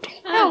DeviantArt.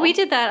 Oh, we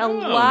did that a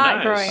lot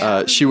nice. growing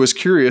up. She was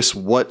curious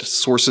what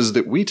sources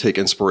that we take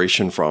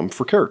inspiration from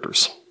for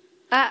characters.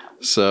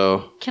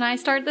 So Can I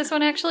start this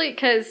one actually?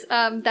 Because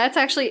that's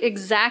actually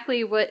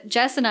exactly what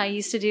Jess and I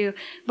used to do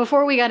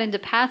before we got into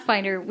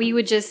Pathfinder. We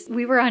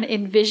were on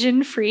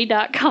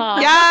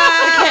envisionfree.com.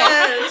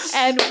 Yes.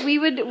 And we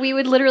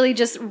would literally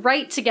just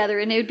write together,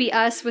 and it would be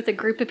us with a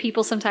group of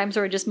people sometimes,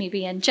 or just me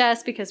being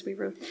Jess because we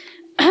were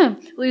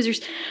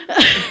losers. Not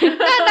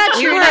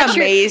You true, were not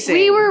true. amazing.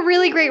 We were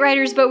really great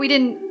writers, but we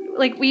didn't.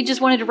 Like, we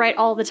just wanted to write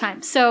all the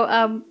time.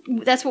 So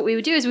that's what we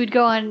would do is we'd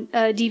go on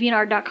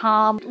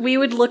deviantart.com. We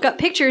would look up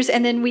pictures,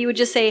 and then we would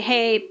just say,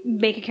 hey,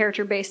 make a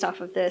character based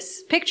off of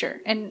this picture.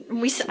 And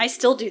I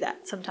still do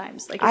that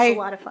sometimes. Like, it's a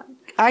lot of fun.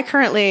 I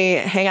currently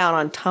hang out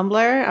on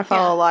Tumblr. I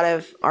follow a lot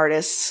of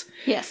artists.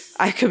 Yes.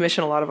 I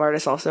commission a lot of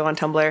artists also on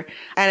Tumblr.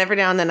 And every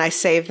now and then I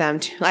save them.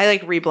 I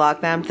like reblog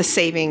them, the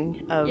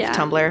saving of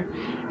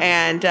Tumblr.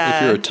 And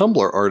if you're a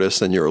Tumblr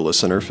artist and you're a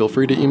listener, feel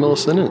free to email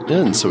us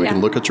in so we can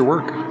look at your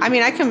work. I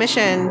mean, I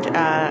commissioned,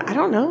 I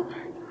don't know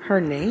her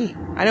name.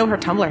 I know her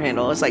Tumblr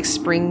handle is like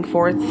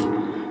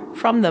Springforth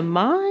from the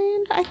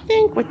Mind, I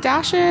think, with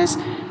dashes,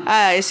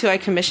 is who I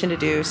commissioned to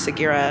do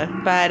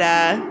Sagira. But,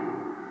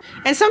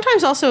 and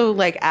sometimes also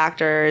like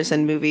actors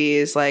and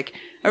movies. Like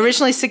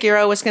originally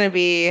Sagira was going to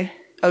be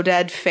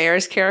Oded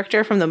Fehr's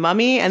character from The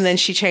Mummy, and then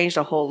she changed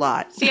a whole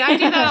lot. See, I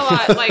do that a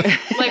lot,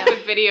 like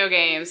with video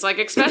games. Like,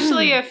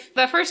 especially if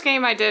the first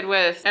game I did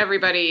with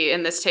everybody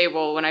in this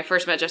table when I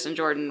first met Justin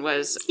Jordan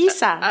was...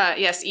 Issa.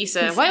 Yes,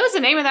 Issa. What was the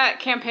name of that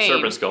campaign?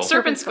 Serpent Skull.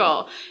 Serpent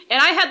Skull. And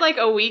I had like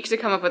a week to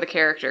come up with a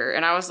character,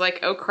 and I was like,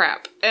 oh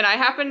crap. And I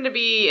happened to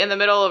be in the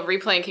middle of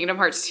replaying Kingdom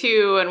Hearts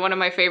 2, and one of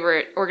my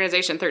favorite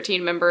Organization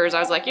 13 members,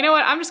 I was like, you know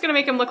what, I'm just going to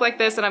make him look like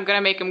this, and I'm going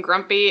to make him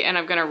grumpy, and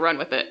I'm going to run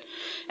with it.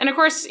 And of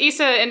course,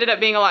 Issa ended up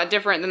being a lot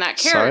different than that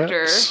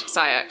character.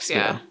 Sayax,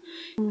 yeah.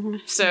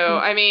 So,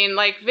 I mean,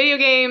 like, video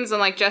games and,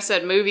 like Jess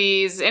said,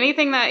 movies,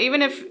 anything that,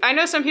 even if, I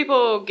know some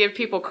people give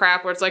people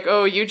crap where it's like,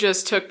 oh, you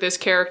just took this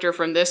character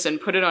from this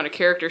and put it on a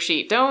character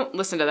sheet. Don't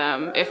listen to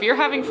them. If you're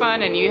having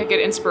fun and you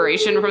get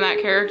inspiration from that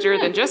character,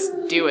 then just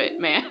do it,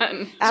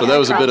 man. So that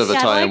was a bit of a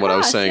Shadow tie in what I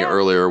was Cross, saying yeah.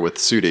 earlier with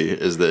Sudi,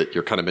 is that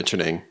you're kind of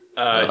mentioning...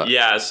 So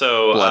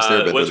Last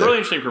Airbender what's there. really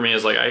interesting for me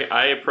is like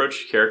I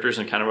approach characters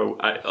in kind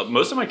of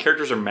most of my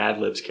characters are Mad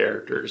Libs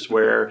characters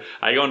where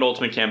I go into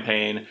Ultimate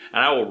Campaign and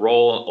I will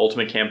roll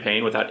Ultimate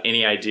Campaign without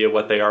any idea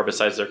what they are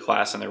besides their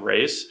class and their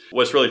race.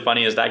 What's really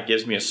funny is that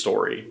gives me a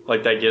story.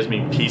 Like that gives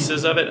me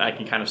pieces of it and I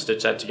can kind of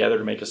stitch that together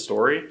to make a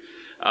story.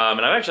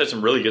 And I've actually had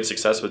some really good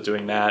success with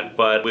doing that.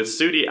 But with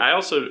Sudi, I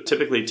also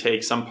typically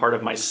take some part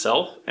of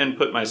myself and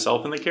put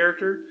myself in the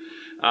character.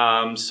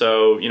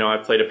 So, you know, I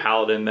played a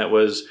paladin that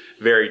was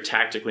very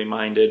tactically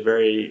minded,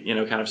 very, you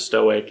know, kind of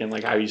stoic, and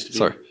like I used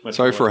to be.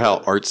 Sorry for how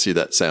artsy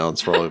that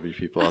sounds for all of you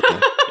people out there.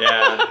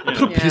 Yeah. You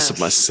Put know. a piece of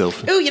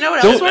myself. Ooh, you know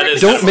what else Don't,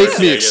 works? don't make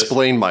me I guess.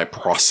 explain my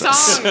process.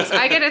 Songs.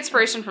 I get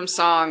inspiration from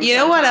songs. You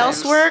know what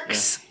else sometimes.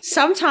 works?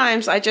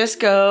 Sometimes I just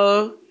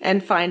go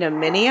and find a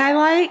mini I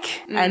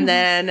like, and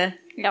then,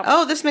 Yep.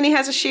 oh, this mini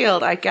has a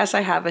shield. I guess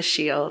I have a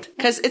shield.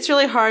 Because it's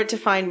really hard to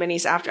find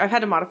minis after. I've had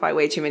to modify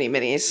way too many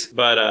minis.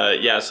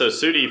 But yeah, so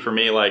Sudi for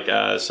me, like,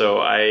 so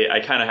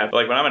I kind of have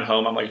like when I'm at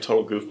home, I'm like a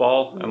total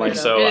goofball, and like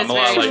so It I'm is a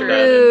lot very like true.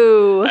 that.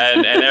 Ooh.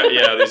 And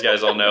you know these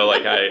guys all know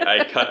like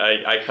I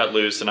cut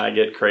loose and I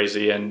get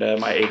crazy and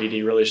my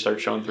ADD really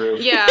starts showing through.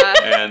 Yeah.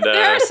 And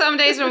There are some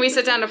days when we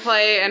sit down to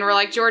play and we're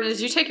like, Jordan, did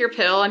you take your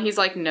pill? And he's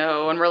like,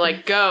 no. And we're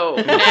like, go.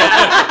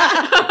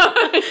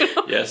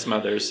 yes,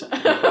 mothers.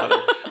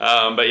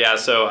 But yeah,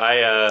 so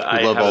I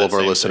We love have all that of our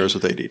same listeners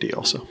with ADD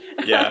also.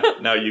 thing. Yeah,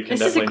 no, you can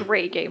This is a definitely.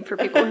 great game for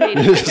people who hate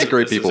it. This is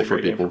great This is people a for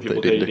great game people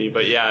with with ADD.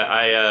 But yeah,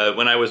 I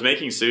when I was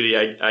making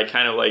Sudi, I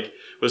kind of like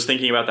was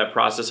thinking about that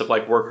process of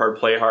like work hard,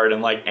 play hard,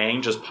 and like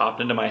Aang just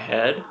popped into my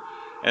head,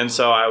 and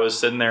so I was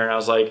sitting there and I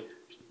was like,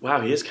 wow,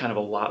 he is kind of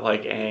a lot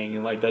like Aang,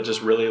 and like that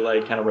just really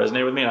like kind of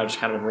resonated with me, and I've just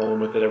kind of been rolling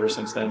with it ever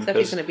since then. Except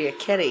he's 'cause- going to be a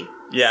kitty.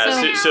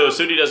 Yeah, so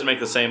Sudi doesn't make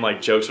the same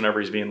like jokes whenever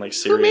he's being like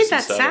serious. Who made and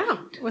that stuff.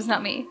 sound? It was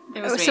not me.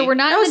 It was So me. we're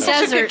not That in was the such a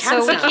good desert,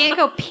 so we cat sound. can't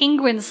go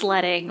penguin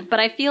sledding. But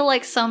I feel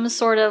like some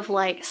sort of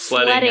like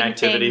sledding thing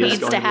activity is needs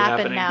going to be happen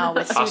happening. now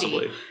with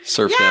Possibly. Sudi.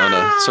 Surf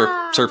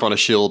down surf on a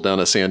shield down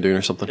a sand dune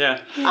or something.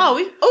 Yeah.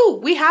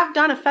 We have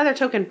done a feather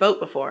token boat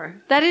before.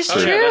 That is Oh,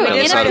 yeah, true. that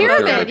In is a side of a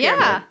pyramid, pyramid.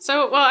 yeah.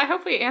 So, well, I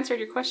hope we answered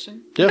your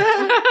question. Yeah.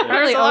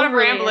 There's a lot of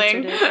overly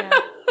rambling. answered it, yeah.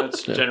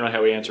 That's generally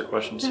how we answer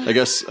questions. I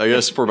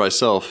guess for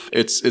myself,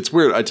 it's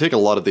weird. I take a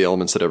lot of the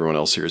elements that everyone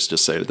else here has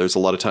just said. There's a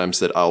lot of times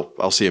that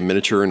I'll see a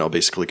miniature and I'll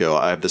basically go,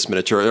 I have this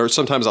miniature, or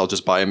sometimes I'll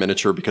just buy a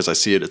miniature because I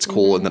see it, it's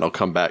cool, and then I'll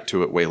come back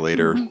to it way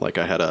later. Like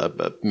I had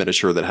a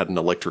miniature that had an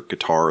electric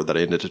guitar that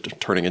I ended up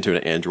turning into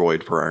an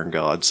android for Iron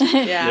Gods.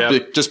 Yeah. Yeah.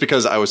 Just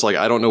because I was like,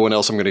 I don't know when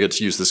else I'm going to get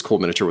to use this cool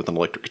miniature with an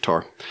electric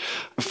guitar.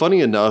 Funny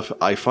enough,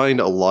 I find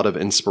a lot of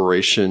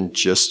inspiration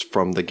just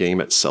from the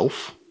game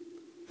itself.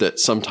 That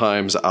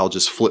sometimes I'll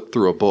just flip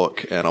through a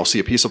book and I'll see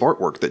a piece of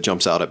artwork that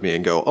jumps out at me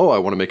and go, oh, I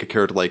want to make a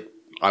character like,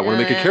 I want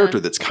to make a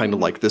character that's kind of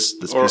like this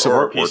piece of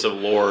Or artwork. a piece of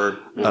lore.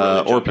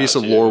 Or a piece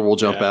of lore will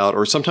jump out.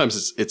 Or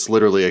sometimes it's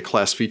literally a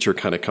class feature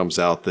kind of comes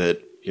out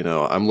that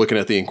I'm looking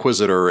at the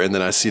Inquisitor and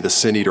then I see the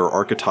Sin Eater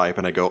archetype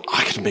and I go,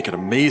 I could make an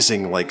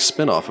amazing like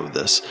spin-off of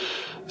this.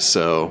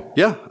 So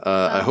yeah,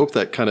 I hope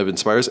that kind of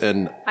inspires.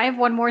 And I have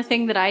one more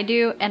thing that I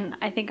do, and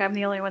I think I'm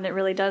the only one that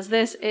really does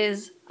this,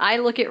 is I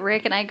look at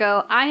Rick and I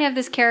go, I have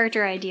this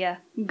character idea,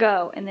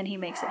 go, and then he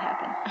makes it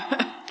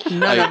happen.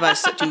 None of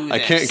us do this. I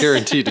can't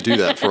guarantee to do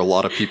that for a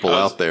lot of people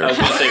out there. I was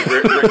going to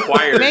say,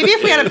 required. Maybe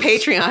if we had a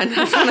Patreon,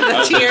 that's one of the I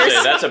was gonna tiers.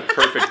 say, that's a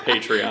perfect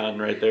Patreon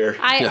right there.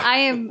 I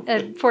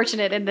am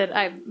fortunate in that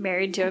I'm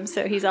married to him,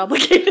 so he's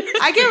obligated.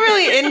 I get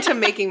really into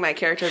making my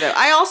character though.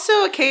 I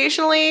also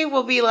occasionally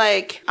will be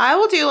like, I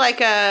will do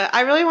like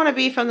I really want to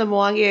be from the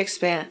Mwangi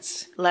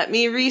Expanse. Let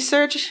me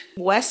research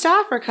West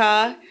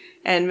Africa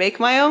and make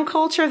my own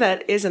culture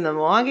that is in the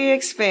Mwangi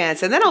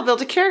Expanse. And then I'll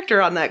build a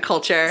character on that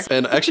culture.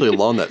 And actually,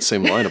 along that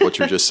same line of what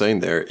you're just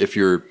saying there, if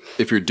you're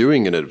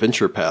doing an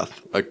adventure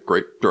path, a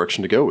great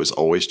direction to go is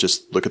always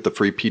just look at the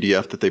free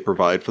PDF that they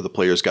provide for the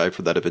player's guide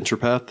for that adventure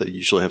path. They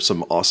usually have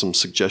some awesome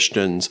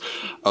suggestions,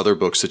 other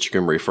books that you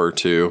can refer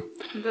to.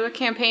 The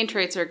campaign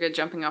traits are a good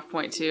jumping off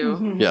point too.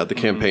 Mm-hmm. Yeah, the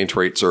campaign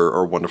traits are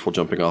a wonderful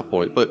jumping off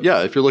point. But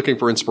yeah, if you're looking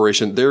for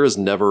inspiration, there is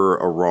never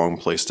a wrong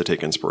place to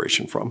take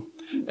inspiration from.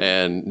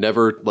 And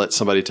never let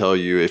somebody tell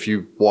you, if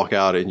you walk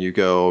out and you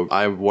go,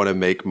 I want to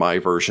make my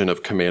version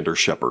of Commander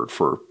Shepard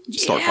for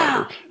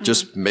Starfinder.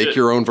 Just make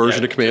your own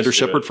version of Commander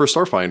Shepard for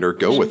Starfinder.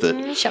 Go with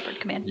it. Shepherd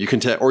command. You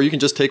can or you can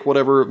just take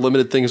whatever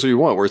limited things you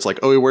want, where it's like,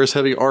 oh, he wears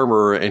heavy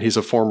armor and he's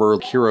a former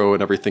hero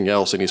and everything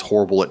else, and he's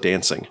horrible at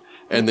dancing.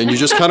 And then you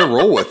just kind of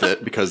roll with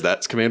it because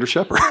that's Commander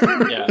Shepard.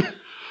 Yeah.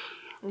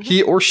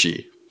 He or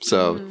she.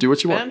 So do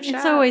what you want.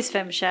 It's always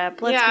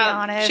FemShep, let's be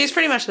honest. She's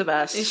pretty much the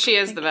best. She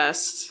is the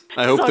best.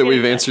 I hope that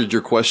we've answered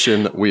your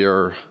question. We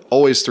are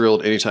always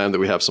thrilled anytime that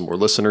we have some more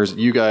listeners.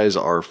 You guys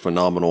are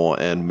phenomenal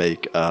and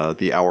make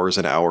the hours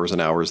and hours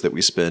and hours that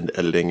we spend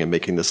editing and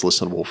making this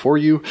listenable for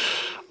you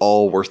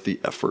all worth the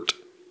effort.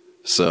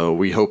 So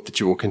we hope that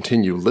you will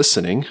continue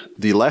listening.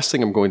 The last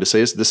thing I'm going to say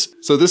is this.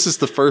 So this is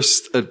the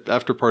first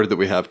after party that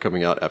we have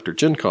coming out after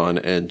Gen Con,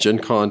 and Gen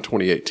Con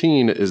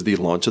 2018 is the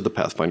launch of the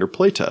Pathfinder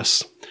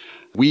playtest.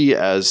 We,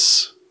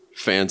 as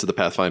fans of the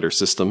Pathfinder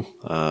system,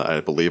 I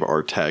believe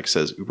our tag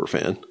says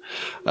Uberfan.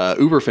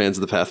 Uber fans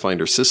of the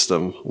Pathfinder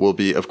system will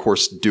be, of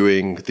course,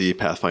 doing the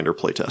Pathfinder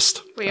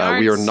playtest. We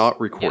are not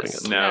recording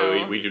it.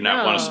 No, we do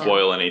not want to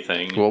spoil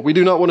anything. Well, we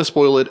do not want to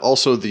spoil it.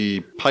 Also,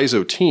 the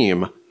Paizo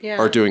team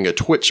are doing a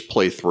Twitch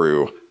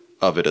playthrough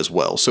of it as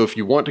well. So if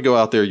you want to go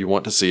out there, you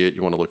want to see it,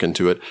 you want to look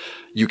into it,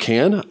 you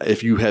can.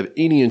 If you have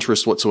any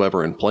interest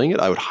whatsoever in playing it,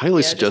 I would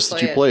highly suggest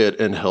that you play it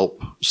and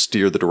help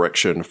steer the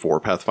direction for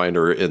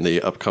Pathfinder in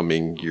the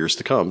upcoming years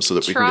to come so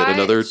that we can get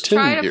another 10 years.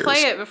 Try to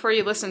play it before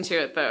you listen to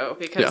it, though,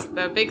 because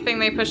the big thing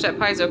they pushed at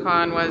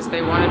PaizoCon was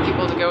they wanted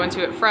people to go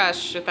into it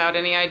fresh without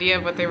any idea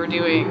of what they were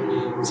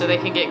doing so they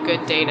can get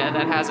good data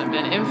that hasn't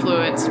been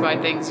influenced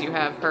by things you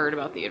have heard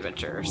about the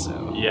adventure.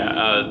 So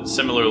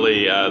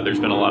similarly, there's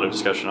been a lot of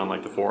discussion on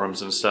like the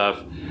forums and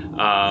stuff.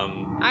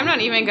 I'm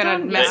not even going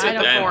to mess with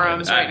the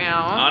forums right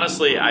now.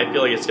 Honestly, I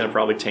feel like it's going to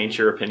probably taint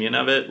your opinion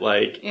of it.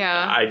 Like,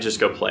 I just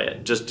go play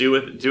it. Just do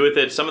with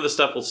it. Some of the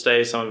stuff will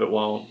stay, some of it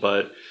won't.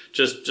 But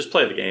just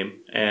play the game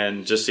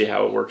and just see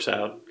how it works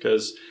out.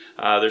 Because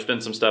there's been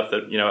some stuff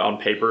that, on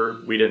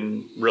paper we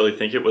didn't really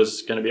think it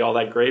was going to be all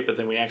that great, but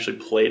then we actually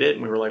played it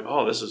and we were like,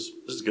 oh, this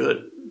is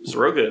good. It's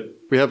real good.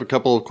 We have a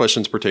couple of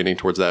questions pertaining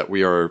towards that.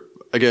 We are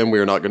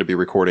not going to be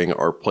recording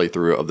our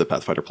playthrough of the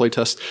Pathfinder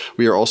playtest.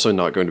 We are also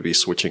not going to be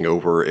switching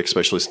over,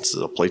 especially since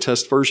it's a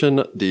playtest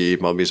version, the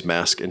Mummy's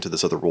Mask into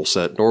this other rule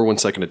set. Nor when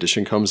 2nd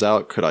edition comes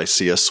out could I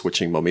see us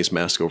switching Mummy's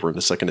Mask over into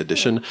 2nd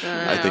edition.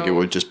 I think it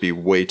would just be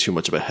way too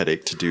much of a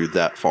headache to do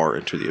that far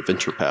into the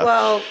adventure path.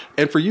 Well,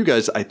 and for you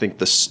guys, I think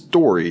the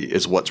story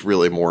is what's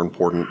really more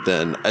important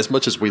than, as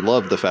much as we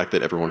love the fact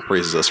that everyone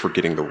praises us for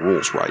getting the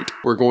rules right.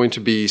 We're going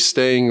to be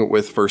staying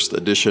with 1st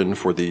edition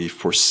for the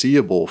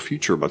foreseeable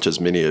future, much as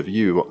many of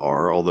you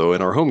are, although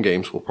in our home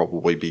games we'll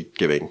probably be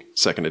giving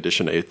 2nd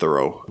edition a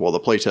thorough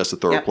playtest, a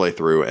thorough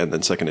playthrough, and then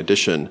 2nd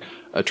edition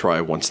a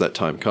try once that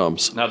time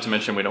comes. Not to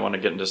mention we don't want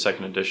to get into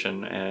 2nd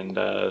edition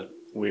and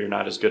we're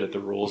not as good at the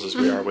rules as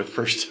we are with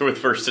first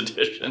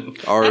edition.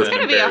 It's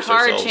going to be a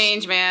hard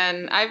change,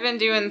 man. I've been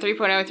doing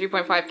 3.0 and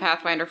 3.5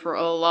 Pathfinder for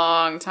a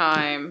long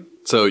time.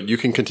 So you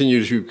can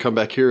continue to come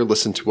back here,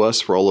 listen to us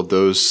for all of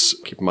those.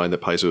 Keep in mind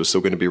that Paizo is still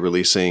going to be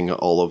releasing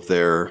all of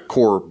their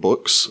core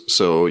books,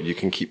 so you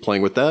can keep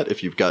playing with that.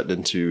 If you've gotten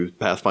into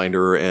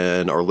Pathfinder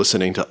and are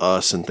listening to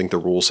us and think the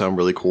rules sound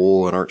really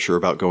cool and aren't sure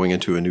about going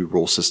into a new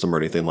rule system or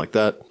anything like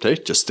that, hey,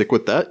 just stick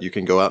with that. You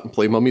can go out and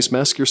play Mummy's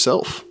Mask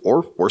yourself.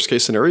 Or, worst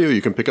case scenario,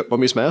 you can pick up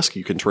Mummy's Mask,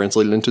 you can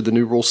translate it into the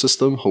new rule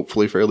system,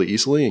 hopefully fairly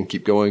easily, and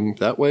keep going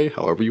that way,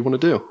 however you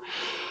want to do.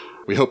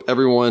 We hope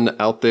everyone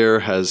out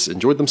there has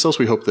enjoyed themselves.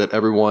 We hope that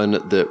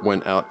everyone that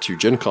went out to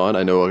Gen Con,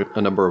 I know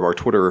a number of our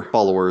Twitter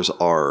followers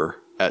are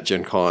at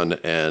Gen Con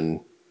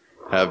and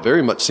have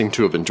very much seemed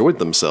to have enjoyed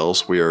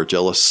themselves. We are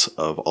jealous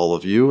of all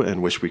of you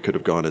and wish we could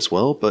have gone as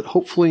well. But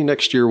hopefully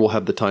next year we'll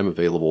have the time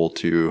available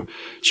to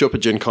show up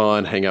at Gen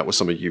Con, hang out with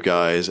some of you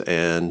guys,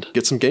 and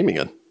get some gaming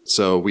in.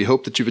 So we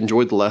hope that you've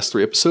enjoyed the last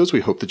 3 episodes.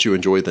 We hope that you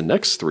enjoy the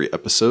next 3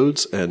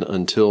 episodes. And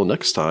until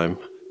next time,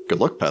 good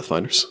luck,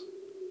 Pathfinders.